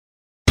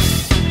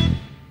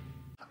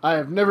I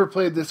have never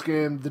played this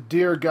game, the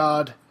dear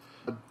God.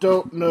 I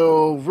don't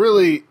know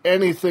really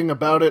anything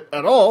about it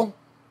at all.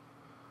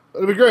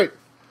 It'll be great.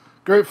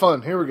 Great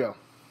fun. Here we go.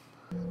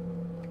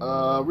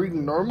 Are we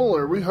normal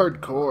or are we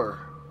hardcore?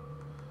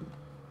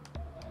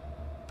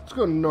 Let's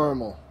go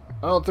normal.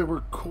 I don't think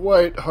we're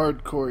quite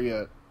hardcore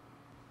yet.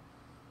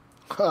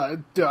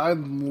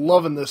 I'm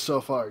loving this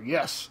so far.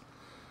 Yes.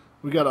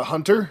 We got a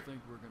hunter. I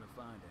think we're gonna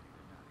find any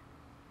tonight.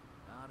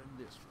 Not in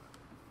this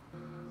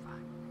one.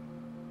 Fine.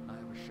 I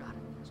have a shot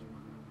at this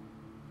one.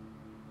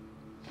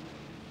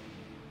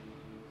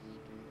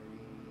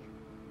 Steady.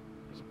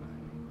 This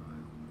might be my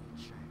only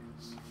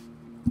chance.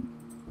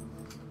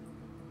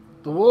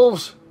 The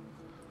wolves.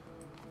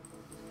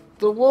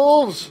 The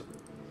wolves.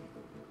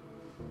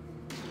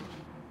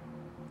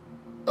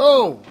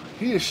 Oh,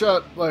 he is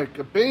shot like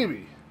a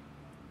baby.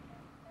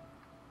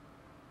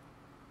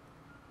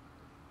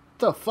 What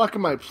the fuck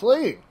am I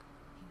playing?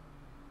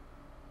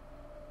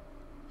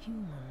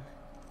 Human,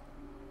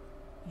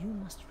 you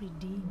must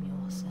redeem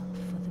yourself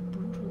for the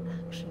brutal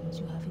actions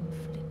you have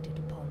inflicted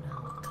upon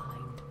our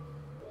kind.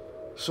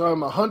 So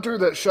I'm a hunter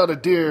that shot a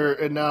deer,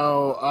 and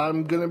now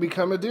I'm gonna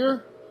become a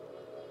deer?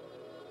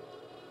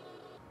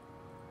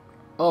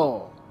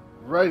 Oh,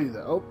 righty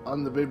then. Oh,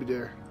 I'm the baby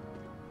deer.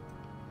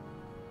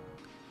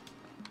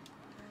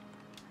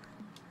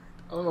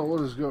 I don't know what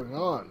is going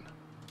on.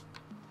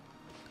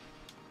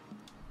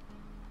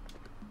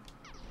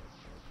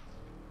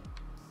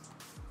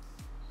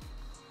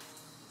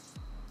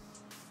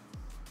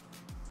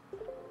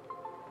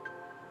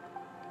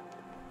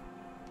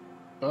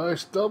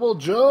 Nice double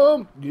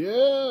jump!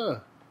 Yeah!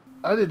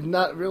 I did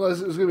not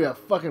realize it was going to be a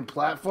fucking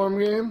platform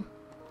game.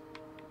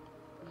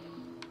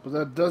 But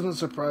that doesn't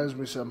surprise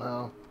me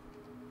somehow.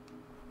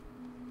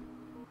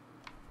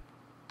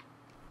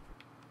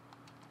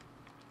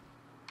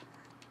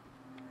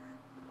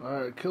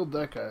 Alright, killed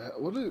that guy.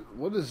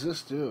 What does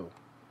this do?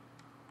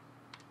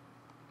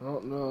 I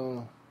don't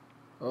know.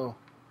 Oh.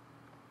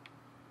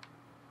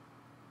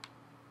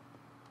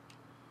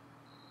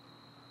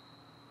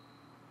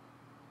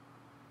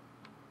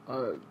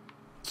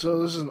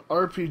 So this is an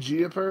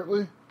RPG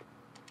apparently?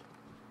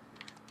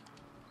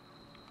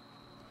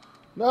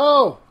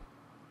 No!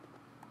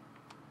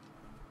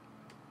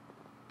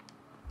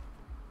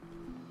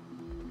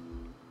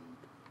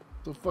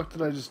 What the fuck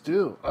did I just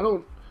do? I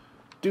don't...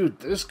 Dude,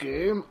 this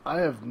game, I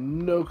have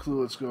no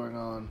clue what's going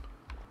on.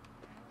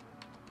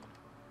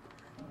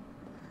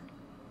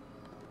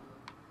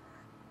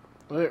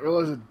 I didn't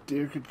realize a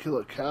deer could kill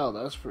a cow.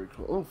 That's pretty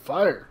cool. Oh,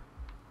 fire!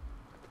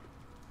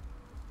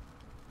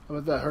 I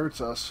bet that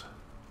hurts us.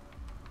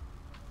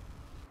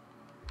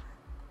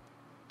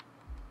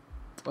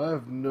 I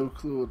have no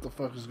clue what the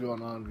fuck is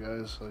going on,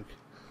 guys. Like...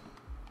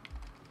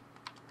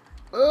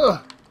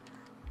 Ugh!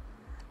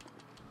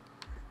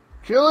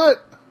 Kill it!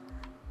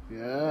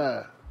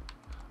 Yeah.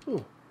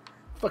 Ooh.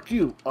 Fuck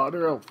you,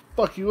 otter. I'll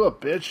fuck you up,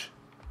 bitch.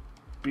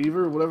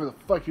 Beaver, whatever the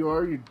fuck you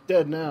are, you're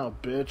dead now,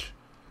 bitch.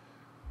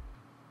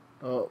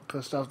 Oh,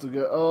 pissed off the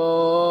guy.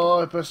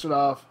 Oh, I pissed it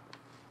off.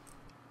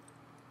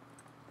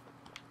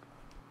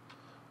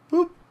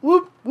 Whoop,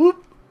 whoop,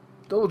 whoop.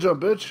 Double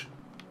jump, bitch.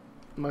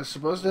 Am I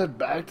supposed to head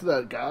back to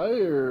that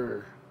guy,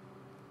 or...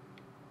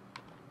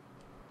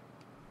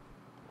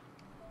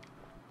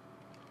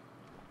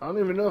 I don't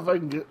even know if I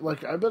can get...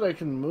 Like, I bet I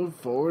can move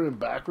forward and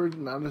backward,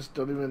 and I just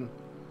don't even...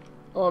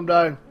 Oh, I'm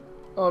dying.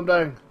 Oh, I'm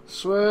dying.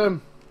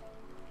 Swim.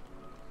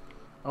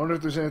 I wonder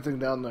if there's anything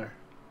down there.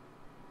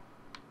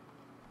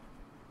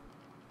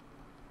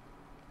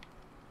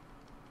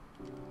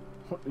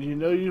 You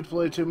know you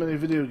play too many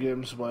video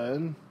games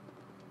when...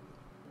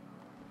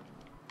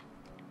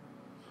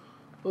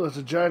 Oh, it's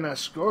a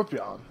giant-ass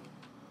scorpion.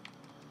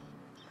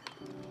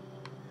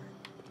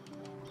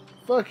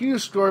 Fuck you,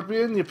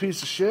 scorpion, you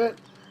piece of shit.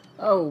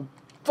 I'll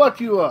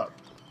fuck you up.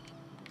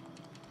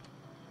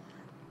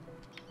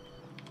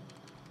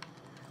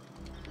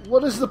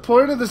 What is the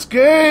point of this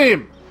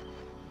game?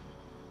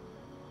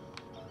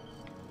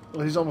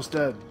 Well, he's almost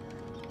dead.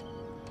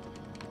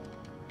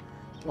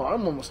 Well,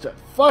 I'm almost dead.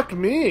 Fuck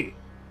me.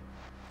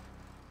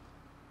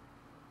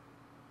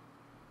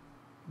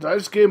 Did I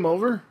just game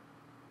over?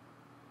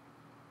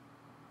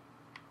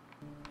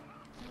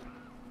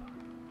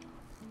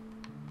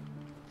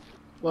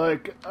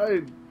 Like,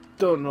 I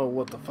don't know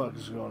what the fuck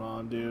is going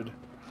on, dude.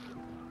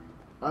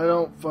 I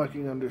don't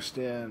fucking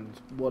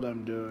understand what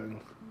I'm doing.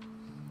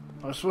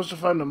 I was supposed to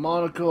find a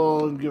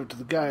monocle and give it to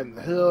the guy in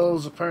the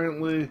hills,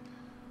 apparently.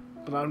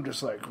 But I'm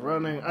just, like,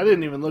 running. I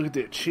didn't even look at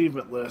the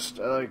achievement list.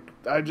 I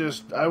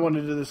went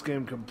into this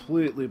game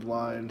completely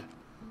blind.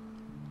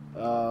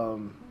 I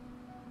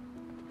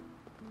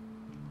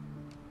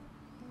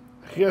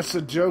guess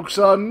the joke's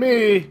on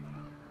me.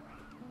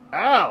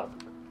 Ow!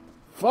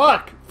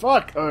 Fuck!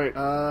 Fuck! Alright,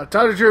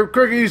 Tawdry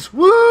Quickies!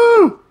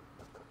 Woo!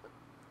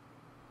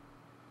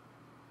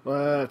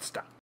 Let's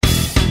stop.